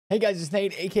Hey guys, it's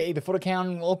Nate, aka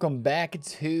TheFutAccountant. Welcome back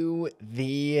to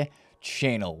the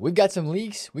channel. We've got some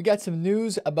leaks, we got some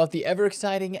news about the ever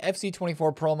exciting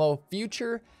FC24 promo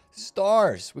Future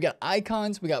Stars. We got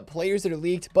icons, we got players that are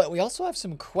leaked, but we also have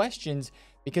some questions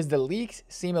because the leaks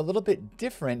seem a little bit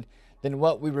different than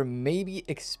what we were maybe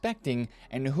expecting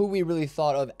and who we really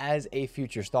thought of as a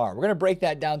future star. We're going to break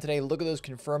that down today, look at those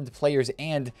confirmed players,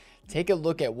 and take a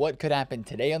look at what could happen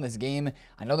today on this game.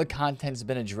 I know the content's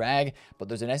been a drag, but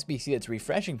there's an SBC that's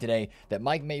refreshing today that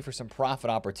might make for some profit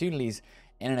opportunities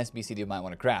and an SBC that you might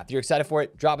want to craft. If you're excited for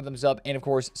it, drop a thumbs up, and of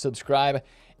course, subscribe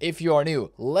if you are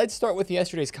new. Let's start with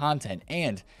yesterday's content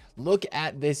and look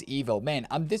at this Evo. Man,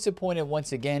 I'm disappointed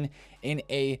once again in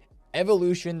a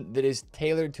evolution that is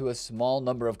tailored to a small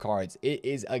number of cards. It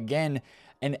is again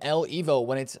an L Evo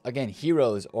when it's again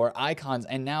heroes or icons,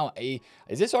 and now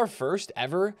is this our first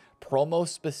ever promo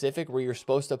specific where you're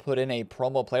supposed to put in a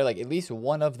promo player, like at least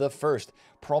one of the first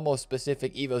promo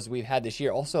specific Evos we've had this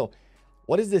year. Also,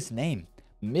 what is this name?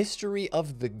 Mystery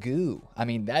of the Goo. I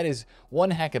mean, that is one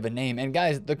heck of a name. And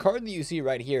guys, the card that you see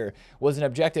right here was an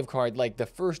objective card like the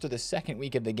first or the second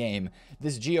week of the game.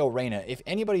 This Gio Reyna, if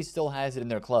anybody still has it in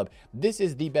their club, this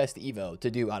is the best Evo to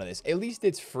do out of this. At least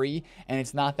it's free and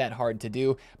it's not that hard to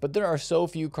do, but there are so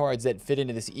few cards that fit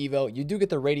into this Evo. You do get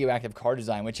the radioactive card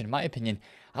design, which in my opinion,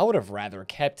 I would have rather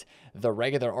kept the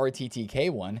regular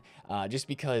RTTK one, just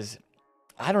because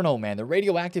I don't know, man. The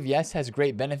radioactive, yes, has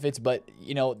great benefits, but,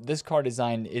 you know, this card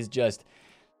design is just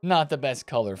not the best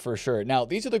color for sure. Now,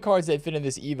 these are the cards that fit in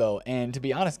this Evo, and to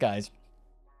be honest, guys,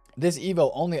 this Evo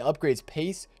only upgrades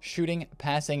pace, shooting,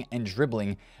 passing, and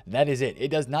dribbling. That is it. It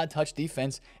does not touch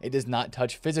defense. It does not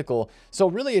touch physical. So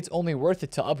really, it's only worth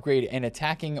it to upgrade an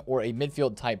attacking or a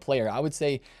midfield type player. I would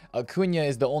say Acuna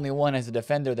is the only one as a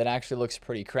defender that actually looks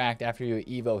pretty cracked after you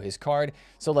Evo his card.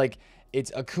 So, like, it's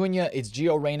Acuna, it's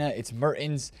Gio Reyna, it's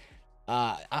Mertens.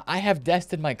 I have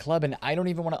Dest in my club, and I don't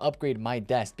even want to upgrade my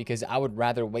Dest because I would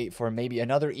rather wait for maybe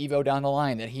another Evo down the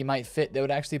line that he might fit that would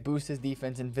actually boost his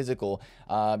defense and physical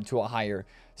to a higher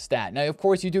stat. Now, of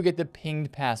course, you do get the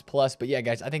pinged pass plus, but yeah,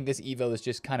 guys, I think this Evo is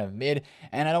just kind of mid,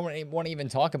 and I don't want to even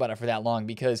talk about it for that long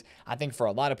because I think for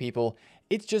a lot of people,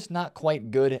 it's just not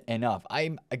quite good enough.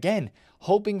 I'm, again,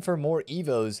 hoping for more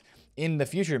Evos in the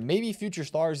future. Maybe Future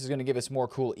Stars is going to give us more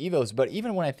cool Evos, but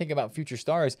even when I think about Future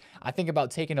Stars, I think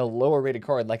about taking a lower rated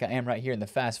card like I am right here in the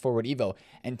Fast Forward Evo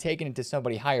and taking it to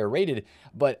somebody higher rated.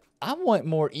 But I want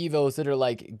more Evos that are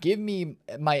like, give me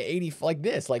my 80, like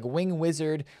this, like Wing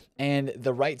Wizard and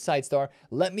the right side star.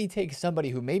 Let me take somebody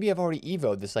who maybe I've already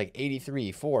Evo'd this like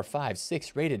 83, 4, 5,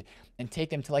 6 rated and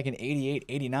take them to like an 88,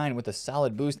 89 with a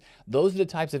solid boost. Those are the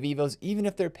types of Evos, even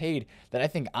if they're paid, that I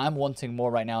think I'm wanting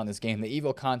more right now in this game. The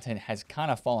Evo content has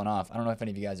kind of fallen off. I don't know if any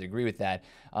of you guys agree with that,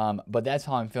 but that's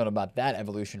how I'm feeling about that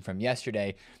evolution from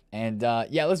yesterday. And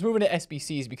yeah, let's move into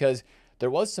SBCs because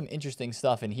there was some interesting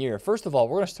stuff in here. First of all,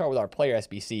 we're going to start with our player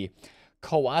SBC.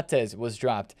 Coates was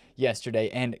dropped yesterday,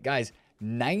 and guys,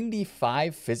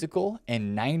 95 physical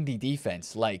and 90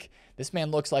 defense. Like, this man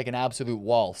looks like an absolute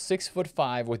wall.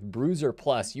 6'5" with bruiser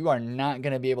plus. You are not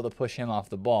going to be able to push him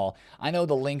off the ball. I know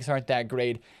the links aren't that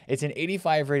great. It's an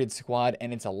 85 rated squad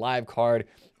and it's a live card.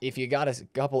 If you got a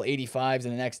couple 85s in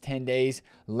the next 10 days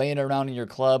laying around in your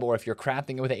club, or if you're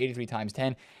crafting it with an 83 times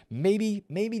 10, maybe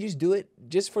just do it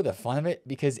just for the fun of it,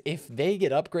 because if they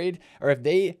get upgraded or if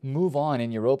they move on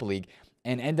in Europa League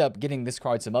and end up getting this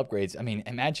card some upgrades, I mean,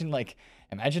 imagine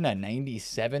a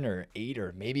 97 or 8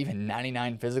 or maybe even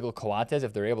 99 physical Coates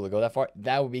if they're able to go that far.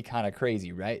 That would be kind of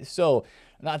crazy, right? So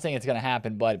I'm not saying it's going to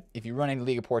happen, but if you run any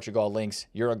League of Portugal links,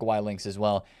 Uruguay links as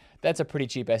well, that's a pretty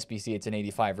cheap SBC. It's an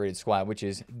 85 rated squad, which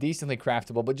is decently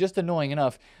craftable, but just annoying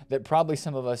enough that probably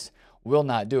some of us will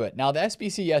not do it. Now, the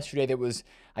SBC yesterday that was,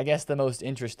 I guess, the most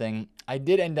interesting, I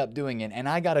did end up doing it, and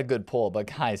I got a good pull. But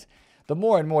guys, the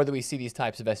more and more that we see these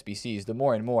types of SBCs, the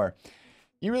more and more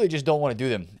you really just don't want to do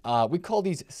them. We call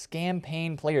these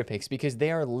scam-paying player picks because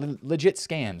they are legit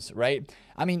scams, right?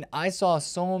 I mean, I saw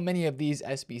so many of these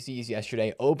SBCs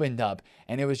yesterday opened up,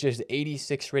 and it was just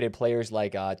 86 rated players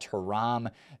like Thuram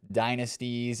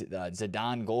dynasties,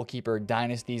 Zidane goalkeeper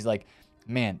dynasties. Like,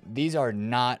 man, these are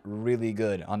not really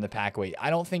good on the pack weight.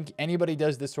 I don't think anybody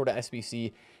does this sort of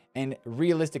SBC and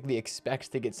realistically expects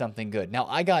to get something good. Now,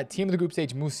 I got Team of the Group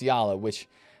Stage Musiala, which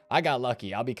I got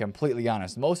lucky. I'll be completely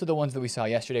honest. Most of the ones that we saw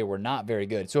yesterday were not very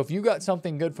good. So if you got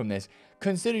something good from this,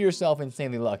 consider yourself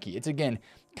insanely lucky. It's, again,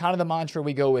 kind of the mantra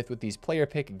we go with these player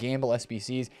pick gamble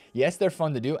SBCs. Yes, they're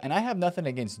fun to do, and I have nothing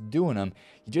against doing them.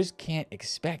 You just can't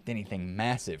expect anything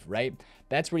massive, right?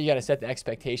 That's where you got to set the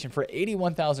expectation. For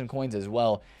 81,000 coins as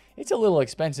well, it's a little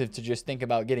expensive to just think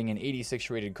about getting an 86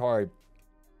 rated card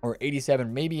or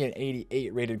 87, maybe an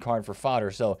 88 rated card for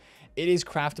fodder. So it is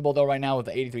craftable though right now with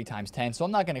the 83 times 10. So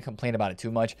I'm not going to complain about it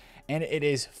too much. And it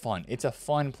is fun. It's a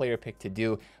fun player pick to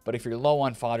do. But if you're low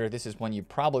on fodder, this is one you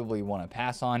probably want to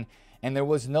pass on. And there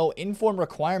was no inform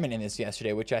requirement in this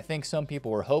yesterday, which I think some people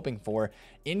were hoping for.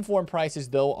 Inform prices,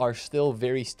 though, are still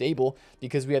very stable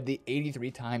because we have the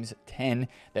 83 times 10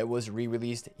 that was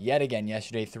re-released yet again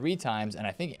yesterday 3 times. And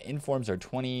I think informs are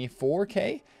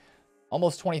 24K.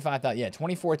 Almost 25,000, yeah,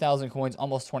 24,000 coins,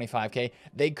 almost 25K.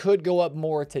 They could go up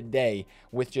more today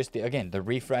with just, the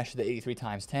refresh, the 83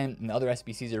 times 10, and the other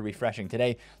SBCs are refreshing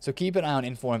today. So keep an eye on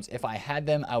informs. If I had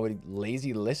them, I would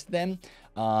lazy list them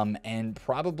and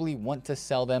probably want to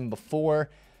sell them before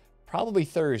probably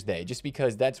Thursday, just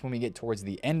because that's when we get towards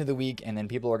the end of the week, and then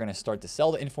people are going to start to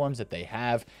sell the informs that they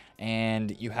have,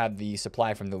 and you have the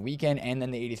supply from the weekend, and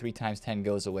then the 83 times 10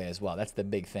 goes away as well. That's the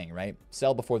big thing, right?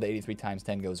 Sell before the 83 times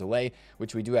 10 goes away,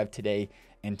 which we do have today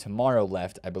and tomorrow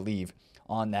left, I believe,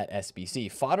 on that SBC.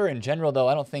 Fodder in general, though,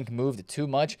 I don't think moved too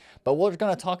much, but we're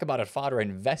going to talk about a fodder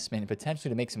investment potentially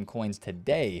to make some coins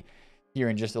today here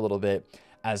in just a little bit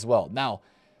as well. Now,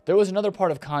 there was another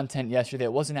part of content yesterday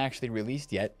that wasn't actually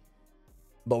released yet,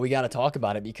 but we got to talk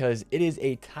about it because it is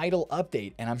a title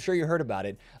update, and I'm sure you heard about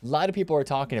it. A lot of people are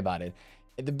talking about it.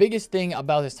 The biggest thing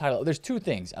about this title, there's 2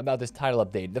 things about this title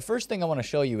update. The first thing I want to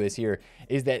show you is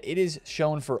that it is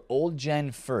shown for old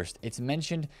gen first. It's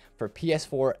mentioned for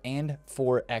PS4 and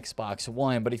for Xbox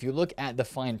One, but if you look at the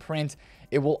fine print,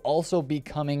 it will also be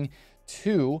coming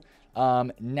to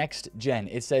next gen.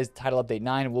 It says title update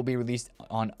 9 will be released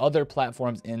on other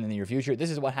platforms in the near future. This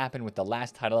is what happened with the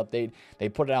last title update. They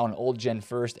put it out on old gen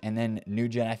first, and then new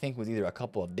gen, I think, was either a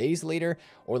couple of days later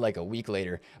or like a week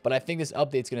later. But I think this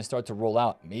update's going to start to roll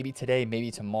out maybe today, maybe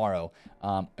tomorrow,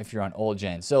 if you're on old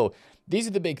gen. So these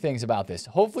are the big things about this.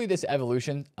 Hopefully this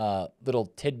evolution, little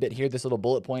tidbit here, this little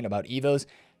bullet point about Evos,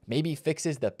 maybe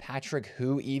fixes the Patrick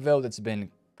Hu Evo that's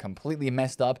been completely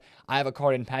messed up. I have a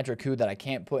card in Patrick Hu that I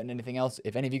can't put in anything else.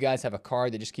 If any of you guys have a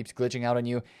card that just keeps glitching out on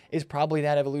you, is probably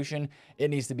that evolution. It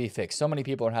needs to be fixed. So many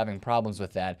people are having problems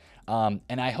with that. And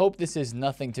I hope this is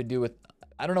nothing to do with,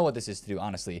 I don't know what this is to do,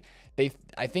 honestly.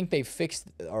 I think they fixed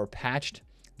or patched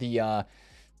the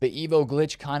Evo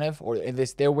glitch kind of, or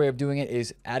their way of doing it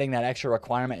is adding that extra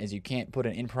requirement is you can't put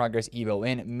an in-progress Evo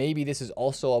in. Maybe this is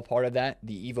also a part of that,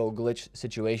 the Evo glitch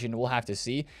situation. We'll have to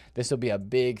see. This will be a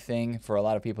big thing for a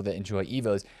lot of people that enjoy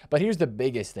Evos. But here's the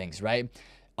biggest things, right?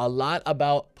 A lot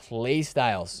about play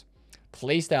styles.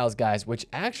 Play styles, guys, which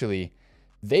actually,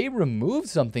 they removed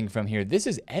something from here. This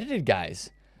is edited,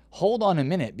 guys. Hold on a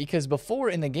minute, because before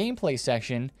in the gameplay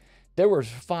section, there were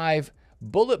 5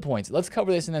 bullet points. Let's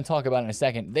cover this and then talk about it in a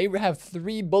second. They have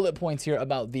 3 bullet points here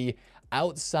about the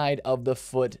outside of the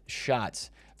foot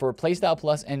shots for Playstyle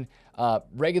Plus and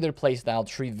regular Playstyle,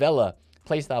 Trivella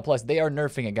Playstyle Plus. They are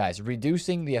nerfing it, guys,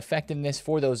 reducing the effectiveness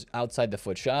for those outside the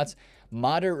foot shots.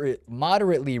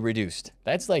 Moderately reduced.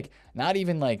 That's like not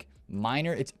even like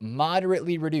minor. It's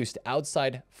moderately reduced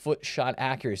outside foot shot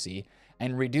accuracy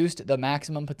and reduced the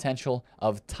maximum potential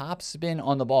of top spin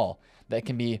on the ball that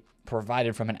can be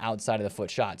provided from an outside of the foot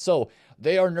shot. So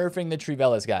they are nerfing the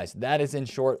Trivellas, guys. That is in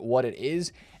short what it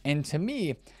is. And to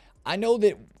me, I know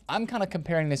that I'm kind of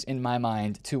comparing this in my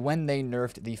mind to when they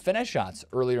nerfed the finesse shots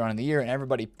earlier on in the year and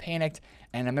everybody panicked.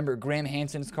 And I remember Graham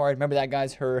Hansen's card. Remember that,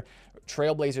 guys? Her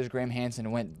Trailblazers Graham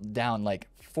Hansen went down like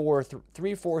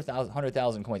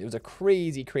 100,000 coins. It was a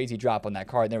crazy, crazy drop on that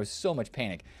card. There was so much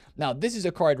panic. Now, this is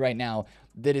a card right now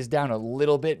that is down a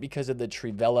little bit because of the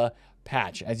Trivella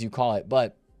patch, as you call it.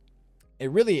 But it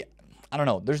really, I don't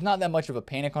know. There's not that much of a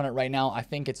panic on it right now. I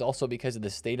think it's also because of the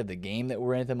state of the game that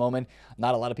we're in at the moment.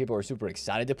 Not a lot of people are super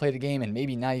excited to play the game and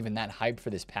maybe not even that hyped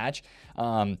for this patch.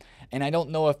 And I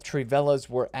don't know if Trivellas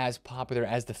were as popular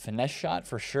as the finesse shot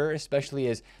for sure, especially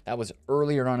as that was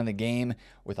earlier on in the game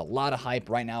with a lot of hype.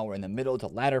 Right now, we're in the middle to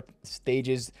latter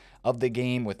stages of the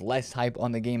game with less hype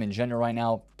on the game in general right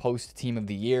now, post Team of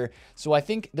the Year. So I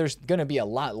think there's going to be a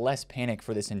lot less panic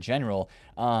for this in general.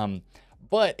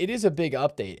 But it is a big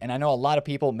update, and I know a lot of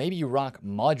people, maybe you rock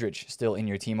Modric still in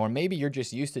your team, or maybe you're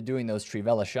just used to doing those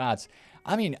Trivella shots.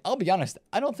 I mean, I'll be honest,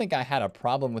 I don't think I had a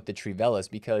problem with the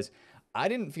Trivellas because I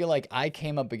didn't feel like I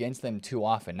came up against them too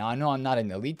often. Now, I know I'm not in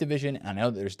the elite division, and I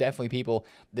know there's definitely people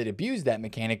that abuse that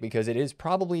mechanic because it is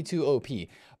probably too OP,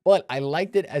 but I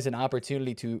liked it as an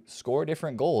opportunity to score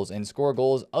different goals and score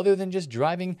goals other than just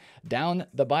driving down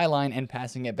the byline and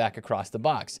passing it back across the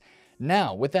box.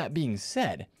 Now, with that being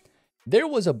said, there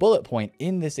was a bullet point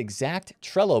in this exact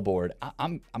Trello board.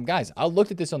 Guys, I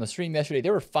looked at this on the stream yesterday.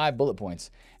 There were 5 bullet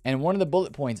points. And one of the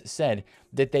bullet points said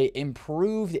that they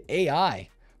improved AI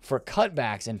for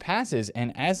cutbacks and passes.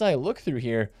 And as I look through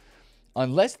here,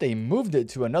 unless they moved it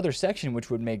to another section, which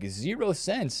would make 0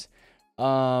 sense,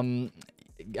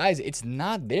 guys, it's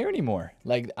not there anymore.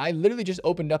 Like, I literally just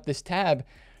opened up this tab,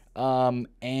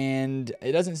 and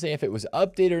it doesn't say if it was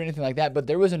updated or anything like that, but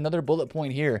there was another bullet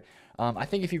point here. I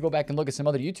think if you go back and look at some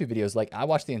other YouTube videos, like I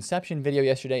watched the Inception video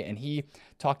yesterday and he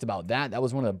talked about that. That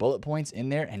was one of the bullet points in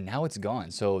there, and now it's gone.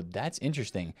 So that's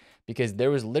interesting, because there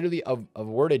was literally a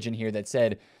wordage in here that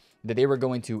said that they were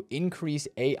going to increase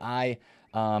AI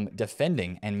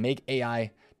defending and make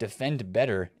AI defend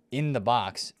better in the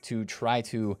box to try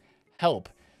to help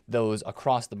those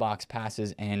across the box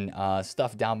passes and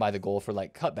stuff down by the goal for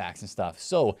like cutbacks and stuff.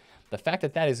 So the fact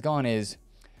that that is gone is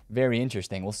very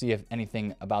interesting. We'll see if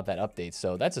anything about that updates.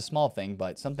 So that's a small thing,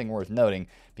 but something worth noting,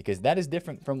 because that is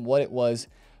different from what it was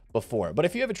before. But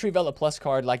if you have a Trivela Plus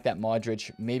card like that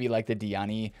Modric, maybe like the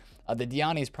Diani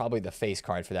is probably the face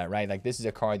card for that, right? Like, this is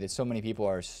a card that so many people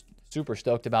are super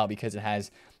stoked about because it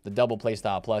has the double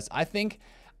playstyle plus. I think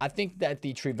that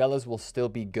the Trivelas will still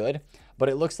be good, but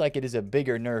it looks like it is a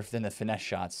bigger nerf than the finesse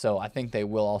shots. So I think they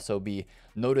will also be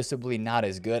noticeably not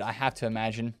as good. I have to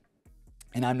imagine,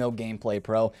 and I'm no gameplay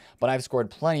pro, but I've scored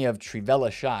plenty of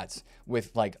Trivela shots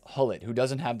with like Hullet, who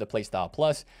doesn't have the playstyle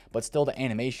plus, but still the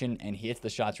animation, and he hits the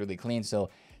shots really clean. So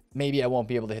maybe I won't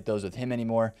be able to hit those with him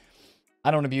anymore.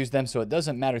 I don't abuse them, so it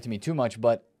doesn't matter to me too much.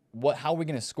 But how are we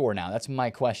going to score now? That's my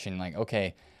question. Like,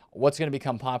 okay, what's going to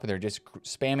become popular? Just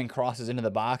spamming crosses into the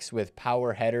box with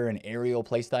power header and aerial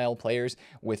playstyle players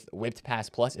with whipped pass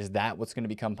plus? Is that what's going to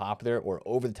become popular? Or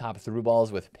over the top through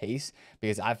balls with pace?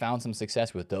 Because I found some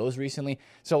success with those recently.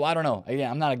 So I don't know.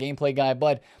 Again, I'm not a gameplay guy,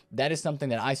 but that is something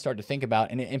that I start to think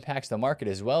about, and it impacts the market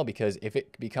as well, because if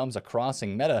it becomes a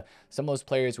crossing meta, some of those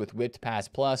players with whipped pass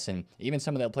plus and even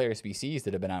some of the player SBCs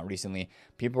that have been out recently,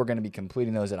 people are going to be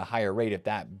completing those at a higher rate if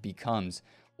that becomes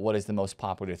what is the most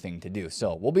popular thing to do.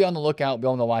 So we'll be on the lookout, be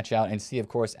on the watch out, and see, of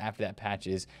course, after that patch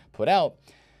is put out,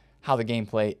 how the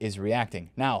gameplay is reacting.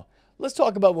 Now, let's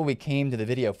talk about what we came to the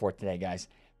video for today, guys.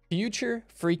 Future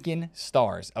freaking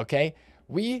stars, okay?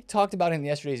 We talked about in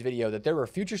yesterday's video that there were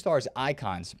future stars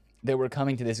icons that were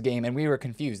coming to this game, and we were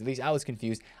confused. At least I was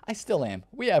confused. I still am.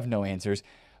 We have no answers.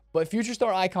 But future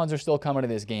star icons are still coming to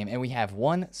this game, and we have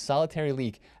one solitary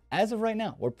leak. As of right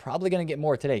now, we're probably going to get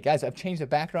more today. Guys, I've changed the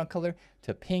background color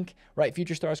to pink, right?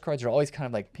 Future Stars cards are always kind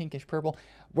of like pinkish purple.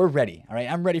 We're ready, all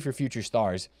right? I'm ready for Future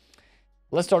Stars.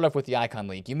 Let's start off with the icon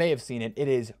leak. You may have seen it. It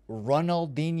is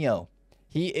Ronaldinho.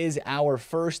 He is our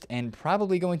first and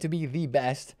probably going to be the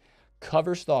best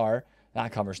future star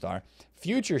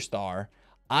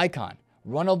icon.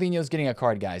 Ronaldinho's getting a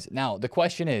card, guys. Now, the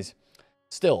question is,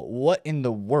 still, what in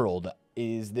the world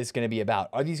is this going to be about?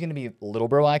 Are these going to be little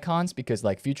bro icons? Because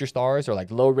like future stars or like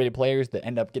low rated players that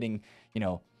end up getting, you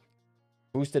know,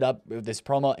 boosted up with this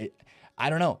promo. I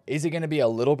don't know. Is it going to be a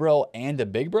little bro and a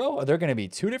big bro? Are there going to be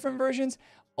two different versions?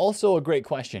 Also a great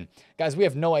question. Guys, we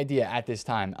have no idea at this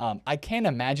time. I can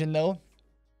imagine though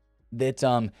that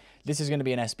this is going to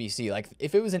be an SBC. Like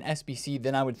if it was an SBC,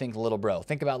 then I would think little bro.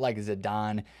 Think about like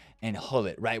Zidane and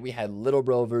Hullet, right? We had little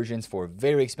bro versions for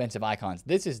very expensive icons.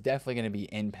 This is definitely going to be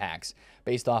Impacts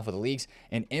based off of the leaks,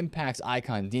 and Impacts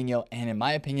icon Dino. And in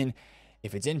my opinion,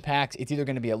 if it's Impacts, it's either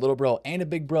going to be a little bro and a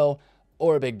big bro,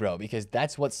 or a big bro, because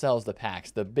that's what sells the packs,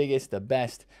 the biggest, the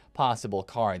best possible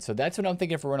card. So that's what I'm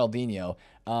thinking for Ronaldinho.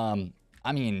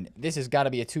 I mean, this has got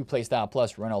to be a 2 playstyle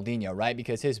plus Ronaldinho, right?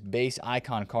 Because his base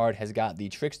icon card has got the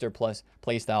Trickster plus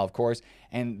playstyle, of course,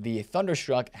 and the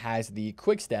Thunderstruck has the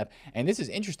Quick Step. And this is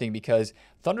interesting because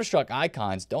Thunderstruck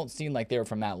icons don't seem like they were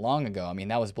from that long ago. I mean,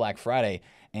 that was Black Friday,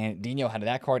 and Dino had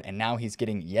that card, and now he's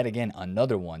getting yet again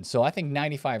another one. So I think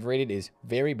 95 rated is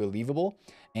very believable,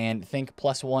 and think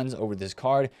 +1s over this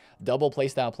card. Double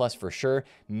playstyle plus for sure.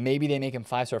 Maybe they make him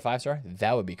 5-star, 5-star.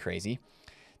 That would be crazy.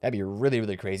 That'd be really,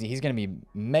 really crazy. He's going to be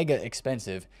mega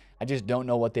expensive. I just don't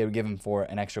know what they would give him for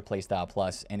an extra playstyle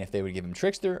plus, and if they would give him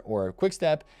Trickster or Quick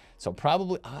Step. So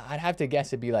probably, I'd have to guess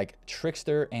it'd be like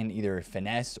Trickster and either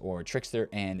Finesse, or Trickster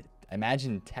and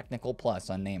imagine Technical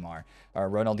Plus on Neymar or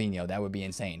Ronaldinho. That would be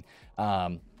insane.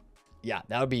 Yeah,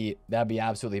 that'd be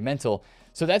absolutely mental.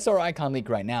 So that's our icon leak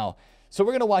right now. So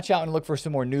we're going to watch out and look for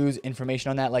some more news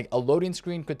information on that. Like a loading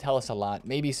screen could tell us a lot.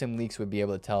 Maybe some leaks would be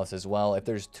able to tell us as well. If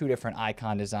there's 2 different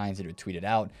icon designs that are tweeted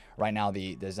out. Right now,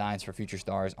 the designs for future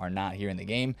stars are not here in the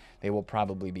game. They will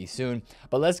probably be soon.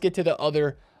 But let's get to the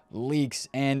other leaks.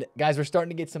 And guys, we're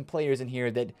starting to get some players in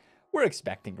here that we're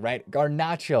expecting, right?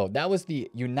 Garnacho, that was the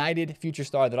United future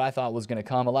star that I thought was going to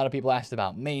come. A lot of people asked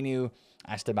about Menu,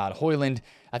 asked about Højlund.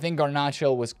 I think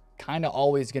Garnacho was kind of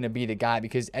always going to be the guy,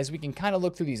 because as we can kind of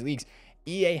look through these leaks,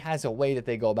 EA has a way that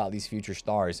they go about these future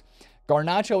stars.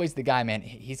 Garnacho is the guy, man.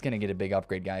 He's going to get a big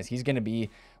upgrade, guys. He's going to be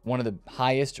one of the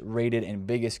highest rated and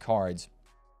biggest cards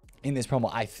in this promo,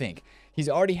 I think. He's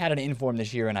already had an inform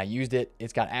this year, and I used it.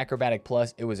 It's got Acrobatic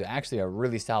Plus. It was actually a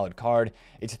really solid card.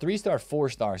 It's 3-star,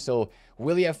 4-star. So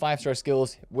will he have 5-star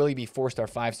skills? Will he be 4-star,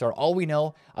 5-star? All we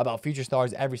know about future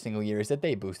stars every single year is that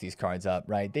they boost these cards up,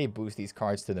 right? They boost these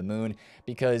cards to the moon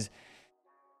because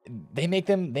they make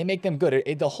them good.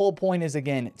 The whole point is,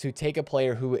 again, to take a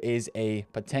player who is a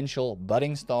potential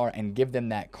budding star and give them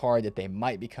that card that they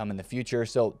might become in the future.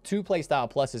 So 2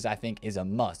 playstyle pluses, I think, is a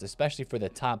must, especially for the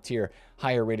top tier,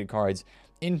 higher rated cards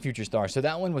in future stars. So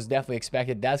that one was definitely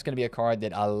expected. That's going to be a card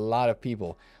that a lot of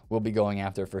people will be going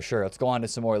after for sure. Let's go on to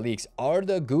some more leaks.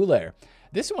 Arda Güler.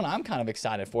 This one I'm kind of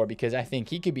excited for because I think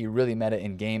he could be really meta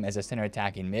in game as a center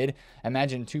attacking mid.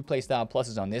 Imagine 2 playstyle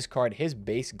pluses on this card. His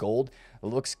base gold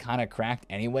looks kind of cracked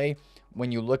anyway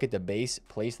when you look at the base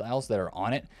playstyles that are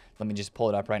on it. Let me just pull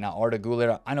it up right now. Arda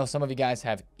Güler. I know some of you guys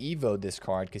have evoed this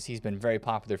card because he's been very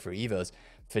popular for evos.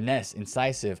 Finesse,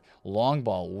 incisive, long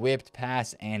ball, whipped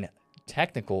pass, and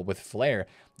technical with flair.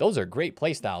 Those are great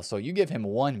playstyles. So you give him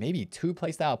 1, maybe 2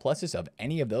 playstyle pluses of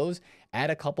any of those, add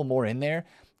a couple more in there.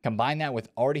 Combine that with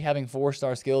already having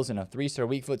 4-star skills and a 3-star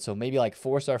weak foot, so maybe like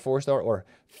 4-star, 4-star, or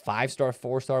 5-star,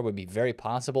 4-star would be very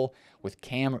possible with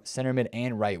cam, center mid,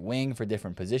 and right wing for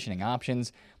different positioning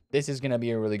options. This is going to be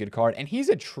a really good card, and he's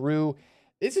a true,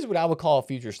 this is what I would call a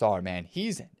future star, man.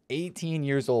 He's 18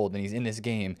 years old, and he's in this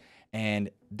game,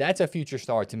 and that's a future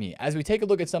star to me. As we take a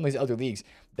look at some of these other leagues,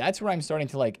 that's where I'm starting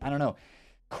to, like, I don't know,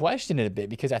 question it a bit,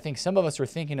 because I think some of us are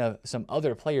thinking of some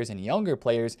other players and younger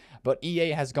players, but EA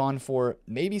has gone for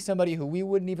maybe somebody who we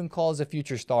wouldn't even call as a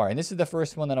future star. And this is the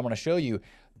first one that I want to show you.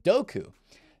 Doku.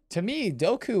 To me,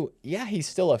 Doku, yeah, he's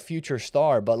still a future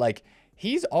star, but like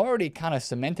he's already kind of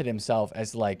cemented himself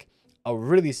as like a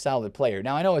really solid player.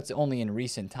 Now, I know it's only in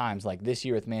recent times, like this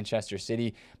year with Manchester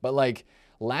City, but like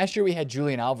last year we had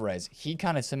Julian Alvarez. He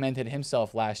kind of cemented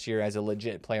himself last year as a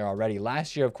legit player already.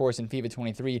 Last year, of course, in FIFA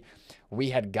 23, we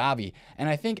had Gavi. And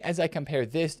I think as I compare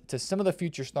this to some of the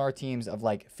future star teams of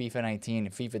like FIFA 19,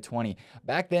 FIFA 20,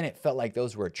 back then it felt like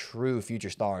those were true future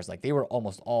stars. Like they were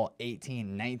almost all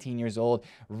 18, 19 years old,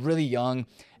 really young,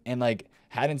 and like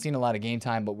hadn't seen a lot of game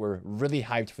time, but were really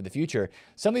hyped for the future.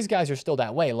 Some of these guys are still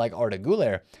that way, like Arda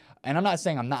Güler. And I'm not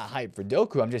saying I'm not hyped for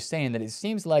Doku. I'm just saying that it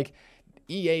seems like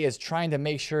EA is trying to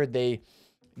make sure they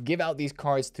give out these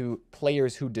cards to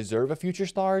players who deserve a future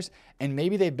stars, and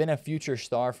maybe they've been a future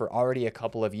star for already a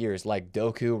couple of years, like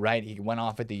Doku, right? He went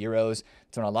off at the Euros.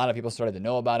 That's when a lot of people started to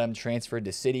know about him, transferred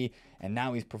to City, and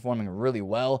now he's performing really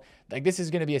well. Like, this is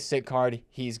going to be a sick card.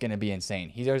 He's going to be insane.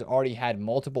 He's already had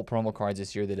multiple promo cards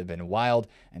this year that have been wild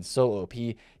and so OP.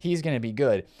 He's going to be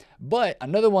good. But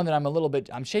another one that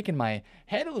I'm shaking my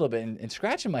head a little bit and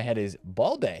scratching my head is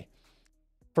Balde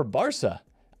for Barca.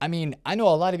 I mean, I know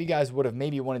a lot of you guys would have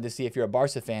maybe wanted to see, if you're a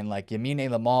Barca fan, like Lamine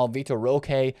Yamal, Vitor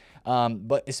Roque,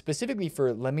 but specifically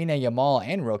for Lamine Yamal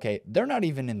and Roque, they're not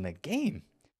even in the game.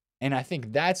 And I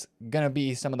think that's going to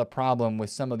be some of the problem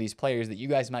with some of these players that you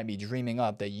guys might be dreaming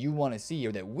up that you want to see,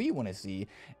 or that we want to see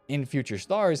in future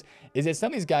stars, is that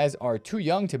some of these guys are too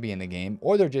young to be in the game,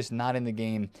 or they're just not in the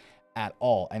game at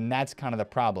all. And that's kind of the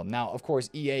problem. Now, of course,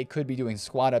 EA could be doing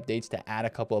squad updates to add a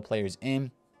couple of players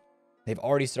in. They've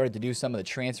already started to do some of the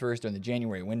transfers during the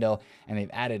January window, and they've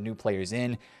added new players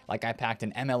in. Like I packed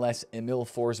an MLS Emil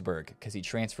Forsberg because he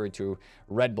transferred to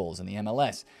Red Bulls in the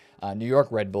MLS, New York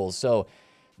Red Bulls. So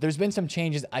there's been some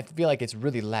changes. I feel like it's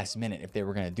really last minute if they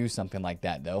were going to do something like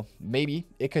that, though. Maybe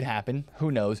it could happen. Who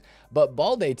knows? But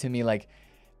Balde, to me, like,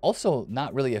 also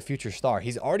not really a future star.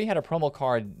 He's already had a promo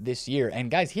card this year. And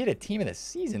guys, he had a team of the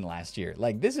season last year.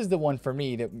 Like, this is the one for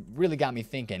me that really got me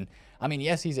thinking. I mean,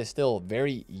 yes, he's a still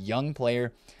very young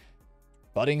player,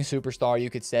 budding superstar,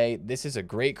 you could say. This is a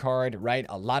great card, right?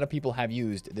 A lot of people have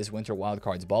used this Winter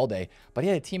Wildcards Balde, but he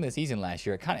had a team of the season last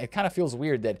year. It kind of feels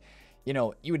weird that, you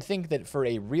know, you would think that for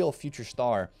a real future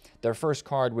star, their first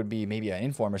card would be maybe an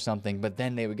inform or something, but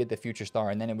then they would get the future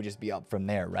star, and then it would just be up from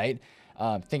there, right?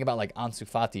 Think about like Ansu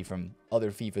Fati from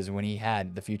other FIFAs when he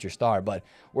had the future star. But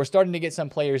we're starting to get some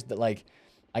players that, like,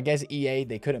 I guess EA,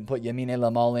 they couldn't put Lamine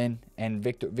Yamal in and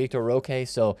Vitor Roque,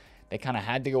 so they kind of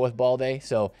had to go with Balde.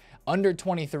 So under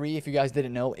 23, if you guys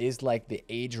didn't know, is like the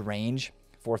age range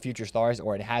for future stars,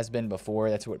 or it has been before.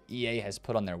 That's what EA has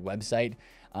put on their website.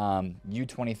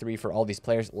 U23 for all these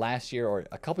players. Last year, or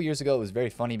a couple years ago, it was very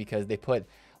funny because they put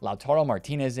Lautaro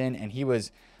Martinez in, and he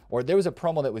was, or there was a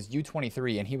promo that was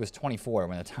U23 and he was 24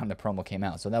 when the time the promo came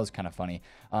out. So that was kind of funny.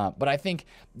 But I think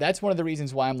that's one of the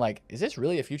reasons why I'm like, is this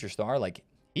really a future star? Like,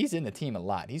 he's in the team a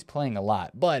lot. He's playing a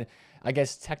lot. But I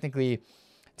guess technically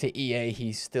to EA,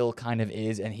 he still kind of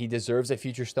is, and he deserves a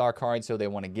future star card, so they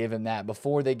want to give him that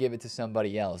before they give it to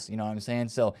somebody else. You know what I'm saying?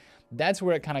 So that's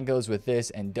where it kind of goes with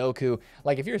this and Doku.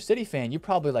 Like, if you're a City fan, you're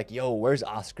probably like, yo, where's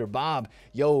Oscar Bob?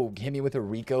 Yo, hit me with a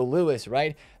Rico Lewis,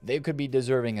 right? They could be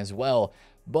deserving as well.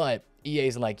 But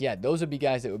EA's like, yeah, those would be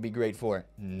guys that would be great for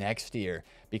next year,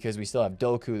 because we still have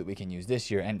Doku that we can use this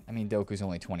year. And I mean, Doku's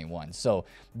only 21. So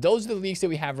those are the leaks that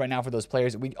we have right now for those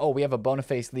players. We have a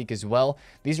Boniface leak as well.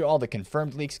 These are all the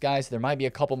confirmed leaks, guys. There might be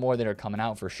a couple more that are coming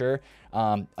out for sure.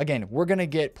 Again, we're going to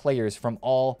get players from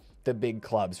all the big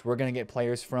clubs. We're going to get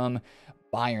players from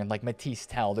Bayern, like Matisse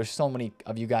Tell. There's so many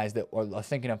of you guys that are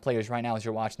thinking of players right now as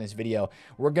you're watching this video.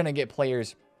 We're going to get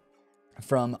players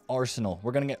from Arsenal.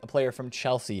 We're going to get a player from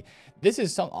Chelsea. This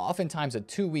is oftentimes a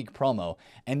 2-week promo,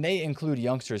 and they include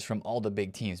youngsters from all the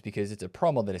big teams because it's a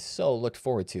promo that is so looked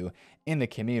forward to in the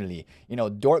community. You know,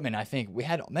 Dortmund, I think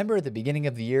remember at the beginning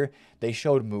of the year, they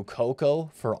showed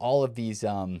Mukoko for all of these,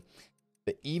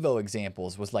 the Evo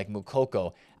examples was like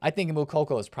Mukoko. I think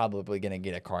Mukoko is probably going to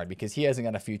get a card because he hasn't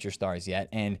got a future stars yet.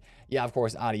 And yeah, of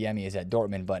course, Adeyemi is at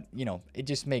Dortmund, but you know, it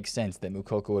just makes sense that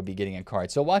Mukoko would be getting a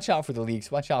card. So watch out for the leaks,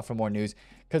 watch out for more news,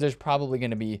 because there's probably going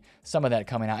to be some of that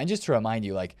coming out. And just to remind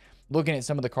you, like, looking at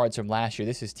some of the cards from last year,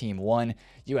 this is Team 1.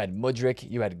 You had Mudryk,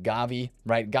 you had Gavi,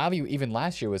 right? Gavi, even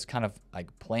last year, was kind of like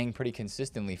playing pretty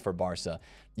consistently for Barca.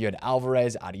 You had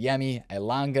Alvarez, Adeyemi,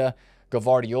 Elanga,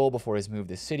 Gvardiol before his move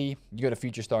to City. You got a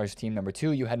Future Stars team number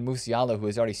 2. You had Musiala, who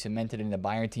is already cemented in the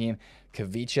Bayern team.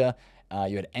 Kavicha.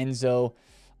 You had Enzo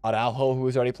Araujo, who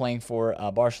was already playing for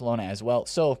Barcelona as well.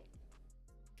 So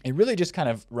it really just kind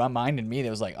of reminded me that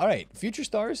it was like, all right, Future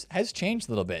Stars has changed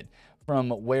a little bit from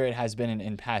where it has been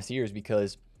in past years,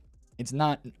 because it's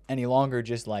not any longer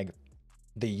just like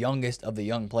the youngest of the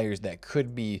young players that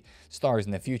could be stars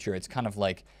in the future. It's kind of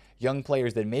like young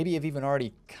players that maybe have even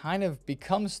already kind of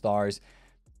become stars,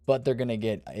 but they're going to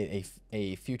get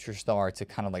a future star to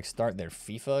kind of like start their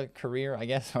FIFA career, I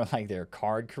guess, or like their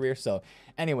card career. So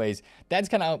anyways, that's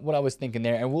kind of what I was thinking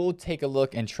there. And we'll take a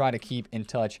look and try to keep in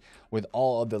touch with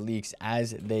all of the leaks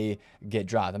as they get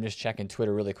dropped. I'm just checking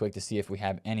Twitter really quick to see if we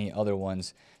have any other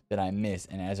ones that I missed.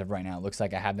 And as of right now, it looks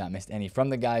like I have not missed any from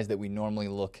the guys that we normally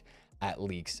look at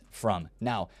leaks from.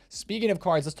 Now, speaking of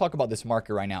cards, let's talk about this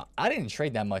market right now. I didn't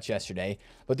trade that much yesterday,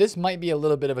 but this might be a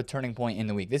little bit of a turning point in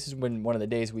the week. This is one of the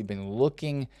days we've been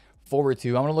looking forward to.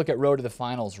 I'm going to look at Road to the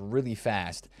Finals really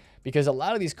fast, because a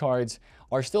lot of these cards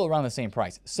are still around the same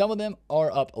price. Some of them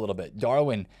are up a little bit.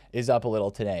 Darwin is up a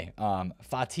little today.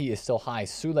 Fatih is still high.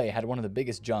 Sule had one of the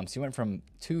biggest jumps. He went from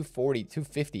 240,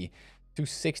 250,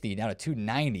 260 down to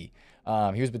 290. He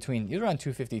was around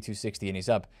 250, 260, and he's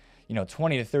up, you know,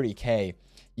 20 to 30K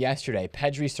yesterday.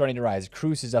 Pedri's starting to rise.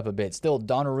 Cruz is up a bit. Still,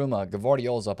 Donnarumma,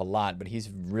 Gvardiol's up a lot, but he's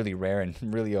really rare and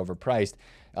really overpriced.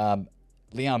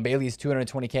 Leon Bailey's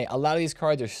 220K. A lot of these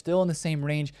cards are still in the same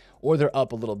range, or they're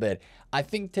up a little bit. I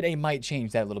think today might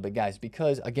change that a little bit, guys,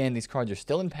 because, again, these cards are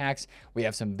still in packs. We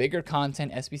have some bigger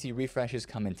content. SBC refreshes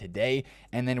coming today,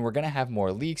 and then we're going to have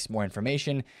more leaks, more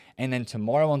information. And then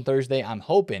tomorrow on Thursday, I'm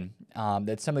hoping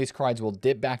that some of these cards will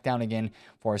dip back down again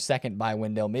for a second buy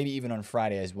window, maybe even on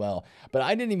Friday as well. But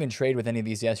I didn't even trade with any of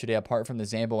these yesterday, apart from the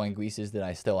Zambo and Guises that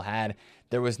I still had.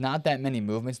 There was not that many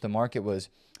movements. The market was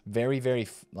very, very,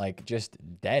 like, just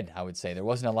dead, I would say. There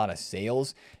wasn't a lot of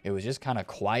sales. It was just kind of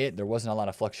quiet. There wasn't a lot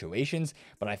of fluctuations,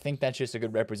 but I think that's just a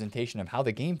good representation of how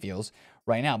the game feels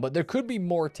right now. But there could be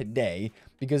more today,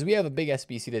 because we have a big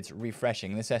SBC that's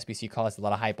refreshing. This SBC caused a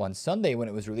lot of hype on Sunday when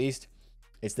it was released.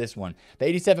 It's this one, the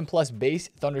 87 plus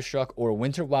base Thunderstruck or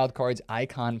Winter Wildcards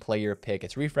icon player pick.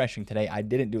 It's refreshing today. I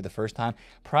didn't do it the first time,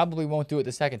 probably won't do it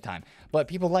the second time, but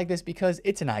people like this because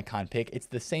it's an icon pick. It's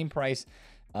the same price,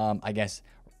 I guess,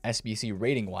 SBC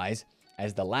rating wise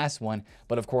as the last one,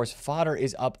 but of course fodder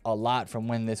is up a lot from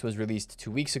when this was released 2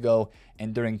 weeks ago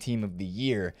and during Team of the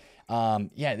Year.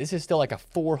 Yeah, this is still like a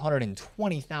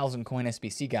 420,000 coin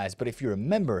SBC, guys, but if you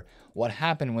remember what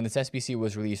happened when this SBC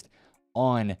was released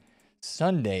on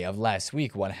Sunday of last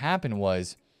week, what happened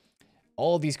was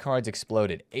all of these cards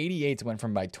exploded. 88s went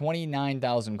from like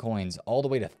 29,000 coins all the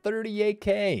way to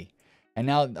 38K. And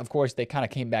now, of course, they kind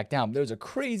of came back down. There was a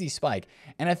crazy spike.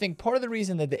 And I think part of the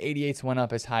reason that the 88s went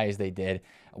up as high as they did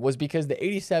was because the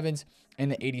 87s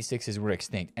and the 86s were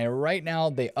extinct. And right now,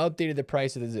 they updated the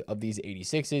price of these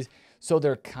 86s. So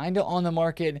they're kind of on the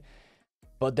market.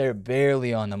 but they're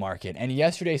barely on the market. And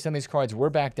yesterday, some of these cards were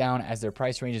back down as their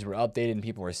price ranges were updated and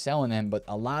people were selling them, but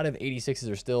a lot of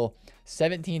 86s are still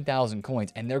 17,000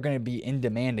 coins, and they're going to be in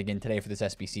demand again today for this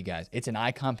SBC, guys. It's an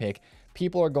icon pick.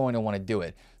 People are going to want to do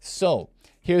it. So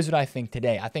here's what I think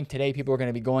today. I think today people are going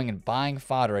to be going and buying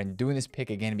fodder and doing this pick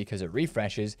again because it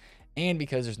refreshes and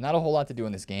because there's not a whole lot to do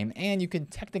in this game, and you can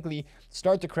technically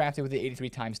start to craft it with the 83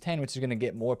 times 10, which is going to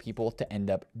get more people to end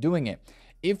up doing it.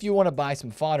 If you want to buy some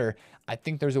fodder, I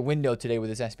think there's a window today with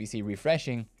this SBC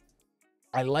refreshing.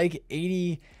 I like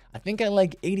 80. I think I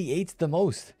like 88s the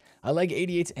most. I like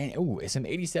 88s and some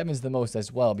 87s the most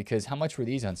as well, because how much were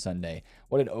these on Sunday?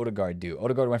 What did Odegaard do?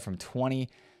 Odegaard went from 20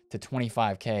 to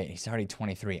 25K. He's already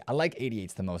 23. I like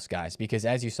 88s the most, guys, because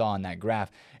as you saw on that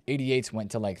graph, 88s went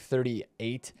to like 37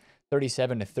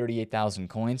 to 38,000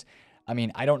 coins. I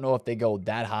mean, I don't know if they go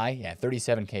that high. Yeah,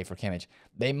 37K for Kimmich.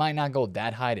 They might not go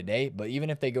that high today, but even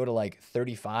if they go to like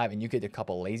 35 and you get a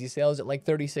couple lazy sales at like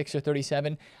 36 or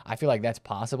 37, I feel like that's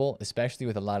possible, especially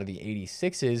with a lot of the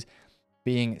 86s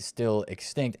being still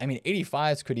extinct. I mean,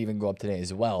 85s could even go up today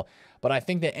as well. But I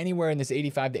think that anywhere in this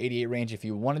 85 to 88 range, if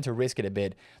you wanted to risk it a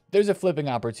bit, there's a flipping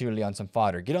opportunity on some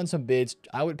fodder. Get on some bids.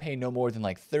 I would pay no more than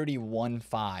like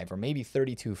 31.5 or maybe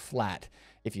 32 flat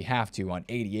if you have to on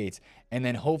 88s. And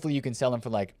then hopefully you can sell them for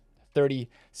like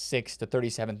 36 to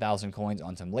 37,000 coins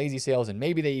on some lazy sales, and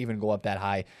maybe they even go up that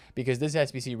high, because this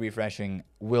SBC refreshing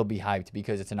will be hyped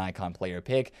because it's an icon player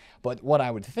pick. But what I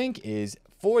would think is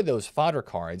for those fodder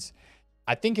cards,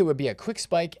 I think it would be a quick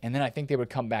spike, and then I think they would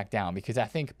come back down, because I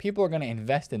think people are going to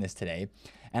invest in this today.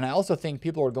 And I also think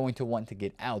people are going to want to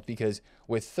get out, because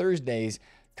with Thursdays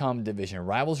come division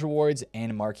rivals rewards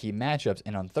and marquee matchups.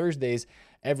 And on Thursdays,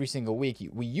 every single week,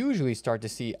 we usually start to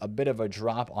see a bit of a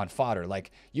drop on fodder.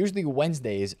 Like usually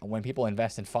Wednesdays, when people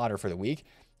invest in fodder for the week,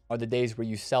 are the days where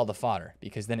you sell the fodder,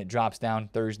 because then it drops down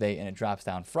Thursday and it drops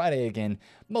down Friday again.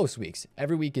 Most weeks,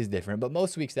 every week is different, but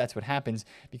most weeks that's what happens,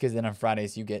 because then on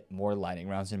Fridays you get more lightning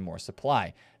rounds and more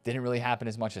supply. Didn't really happen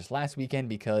as much as last weekend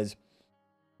because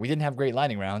we didn't have great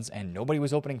lightning rounds and nobody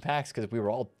was opening packs, because we were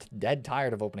all dead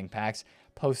tired of opening packs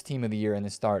post team of the year and the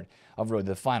start of Road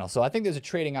to the Final. So I think there's a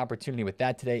trading opportunity with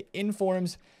that today.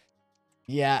 Informs,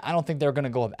 yeah, I don't think they're going to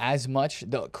go up as much.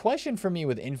 The question for me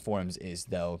with informs is,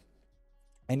 though,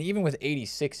 and even with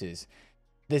 86s,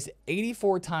 this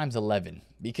 84 times 11,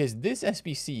 because this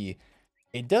SBC,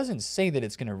 it doesn't say that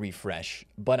it's going to refresh,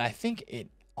 but I think it,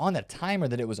 on the timer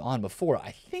that it was on before,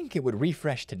 I think it would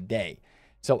refresh today.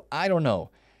 So I don't know.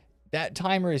 That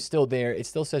timer is still there. It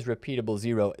still says repeatable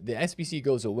 0. The SBC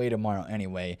goes away tomorrow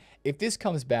anyway. If this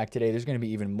comes back today, there's going to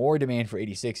be even more demand for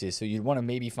 86s. So you'd want to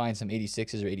maybe find some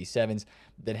 86s or 87s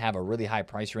that have a really high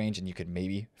price range, and you could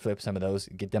maybe flip some of those,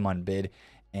 get them on bid,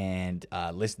 and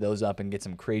list those up and get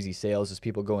some crazy sales as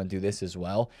people go and do this as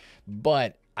well.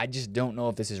 But I just don't know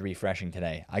if this is refreshing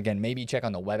today. Again, maybe check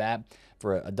on the web app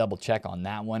for a double check on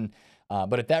that one.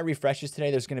 But if that refreshes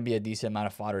today, there's going to be a decent amount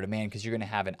of fodder demand, because you're going to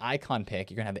have an icon pick.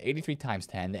 You're going to have the 83 times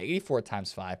 10, the 84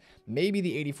 times 5, maybe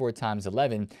the 84 times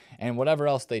 11, and whatever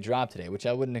else they drop today, which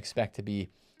I wouldn't expect to be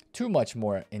too much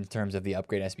more in terms of the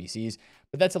upgrade SBCs,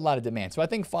 but that's a lot of demand. So I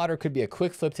think fodder could be a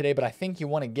quick flip today, but I think you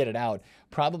want to get it out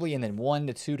probably in the 1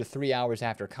 to 2 to 3 hours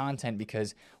after content,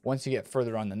 because once you get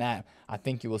further on than that, I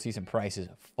think you will see some prices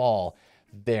fall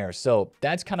there. So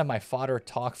that's kind of my fodder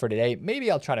talk for today. Maybe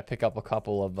I'll try to pick up a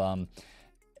couple of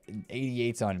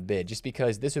 88s on bid, just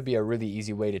because this would be a really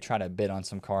easy way to try to bid on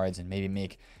some cards and maybe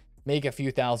make a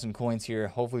few thousand coins here.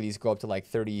 Hopefully these go up to like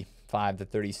 35 to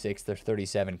 36 to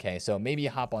 37K. So maybe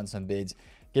hop on some bids,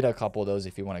 get a couple of those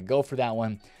if you want to go for that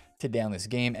one today on this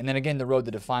game. And then again, the road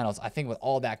to the finals, I think with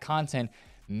all that content,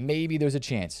 maybe there's a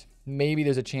chance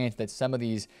that some of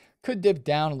these could dip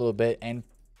down a little bit and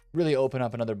really open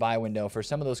up another buy window for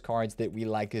some of those cards that we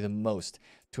like the most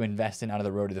to invest in out of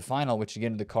the road to the final, which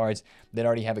again are the cards that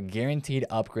already have a guaranteed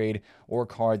upgrade, or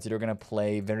cards that are going to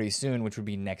play very soon, which would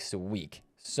be next week.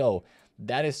 So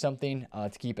that is something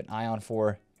to keep an eye on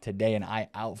for today, and eye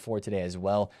out for today as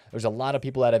well. There's a lot of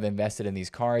people that have invested in these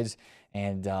cards,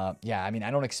 and yeah, I mean,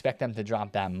 I don't expect them to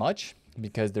drop that much,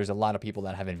 because there's a lot of people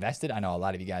that have invested. I know a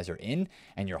lot of you guys are in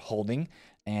and you're holding,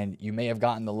 and you may have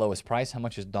gotten the lowest price. How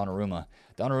much is Donnarumma?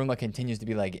 Donnarumma continues to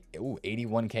be like, ooh,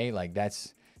 81K. Like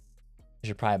that's, you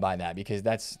should probably buy that, because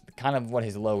that's kind of what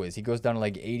his low is. He goes down to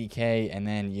like 80K, and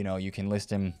then, you know, you can list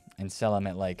him and sell him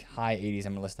at like high 80s.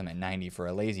 I'm gonna list him at 90 for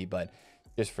a lazy, but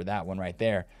just for that one right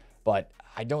there. but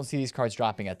I don't see these cards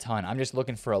dropping a ton. I'm just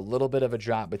looking for a little bit of a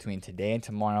drop between today and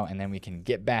tomorrow, and then we can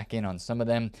get back in on some of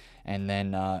them. And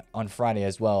then on Friday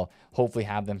as well, hopefully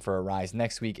have them for a rise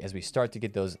next week as we start to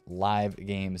get those live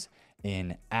games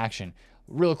in action.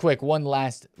 Real quick, one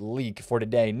last leak for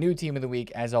today. New team of the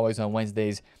week, as always on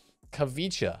Wednesdays.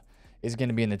 Kavicha is going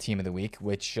to be in the team of the week,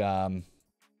 which...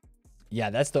 yeah,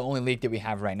 that's the only leak that we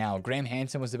have right now. Graham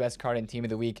Hansen was the best card in Team of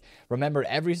the Week. Remember,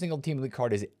 every single Team of the Week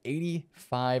card is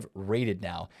 85 rated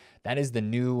now. That is the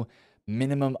new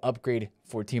minimum upgrade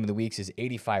for Team of the Weeks, is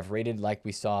 85 rated, like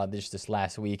we saw this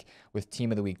last week with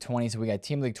Team of the Week 20. So we got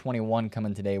Team of the Week 21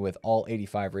 coming today with all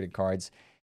 85 rated cards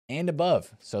and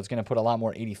above. So it's going to put a lot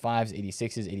more 85s,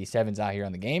 86s, 87s out here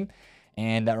on the game.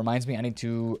 And that reminds me, I need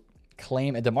to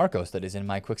claim a DeMarcos that is in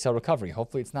my quick sell recovery.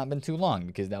 Hopefully it's not been too long,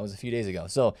 because that was a few days ago.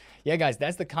 So yeah, guys,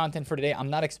 that's the content for today.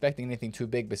 I'm not expecting anything too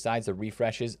big besides the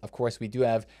refreshes. Of course, we do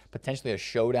have potentially a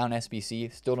showdown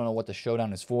SBC. Still don't know what the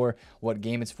showdown is for, what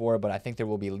game it's for, but I think there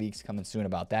will be leaks coming soon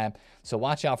about that. So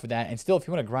watch out for that. And still, if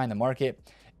you want to grind the market,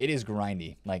 it is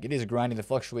grindy. Like, it is grindy. The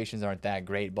fluctuations aren't that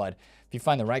great, but if you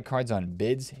find the right cards on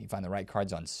bids, you find the right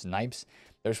cards on snipes,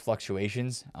 there's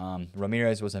fluctuations.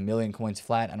 Ramirez was 1,000,000 coins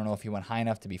flat. I don't know if he went high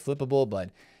enough to be flippable, but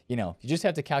you know, you just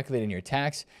have to calculate in your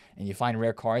tax, and you find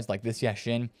rare cards like this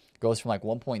Yashin goes from like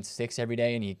 1.6 every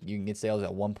day, and you can get sales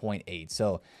at 1.8.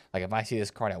 So like, if I see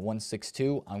this card at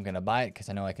 162, I'm going to buy it because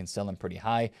I know I can sell them pretty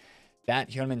high.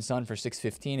 That Hyunmin Sun for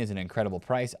 615 is an incredible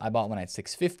price. I bought one at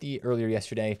 650 earlier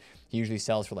yesterday. He usually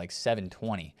sells for like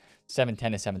 720.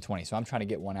 710 to 720. So I'm trying to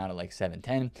get one out at like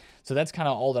 710. So that's kind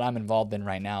of all that I'm involved in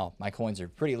right now. My coins are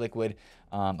pretty liquid.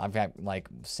 I've got like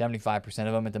 75%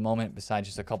 of them at the moment, besides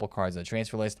just a couple cards on the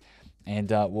transfer list. And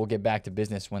we'll get back to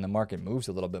business when the market moves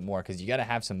a little bit more, because you got to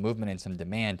have some movement and some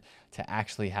demand to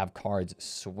actually have cards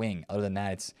swing. Other than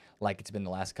that, it's like it's been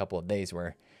the last couple of days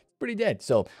where pretty dead.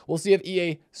 So we'll see if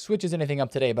EA switches anything up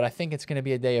today, but I think it's going to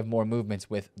be a day of more movements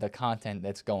with the content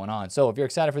that's going on. So if you're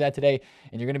excited for that today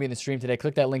and you're going to be in the stream today,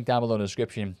 click that link down below in the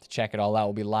description to check it all out.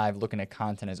 We'll be live looking at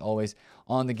content as always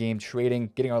on the game,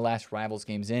 trading, getting our last Rivals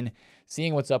games in,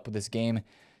 seeing what's up with this game,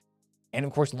 and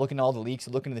of course looking at all the leaks,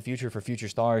 looking to the future for future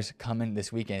stars coming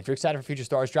this weekend. If you're excited for future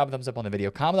stars, drop a thumbs up on the video,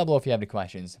 comment down below if you have any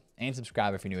questions, and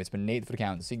subscribe if you're new. It's been Nate, the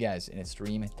TheFutAccountant. See you guys in a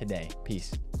stream today.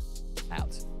 Peace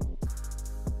out.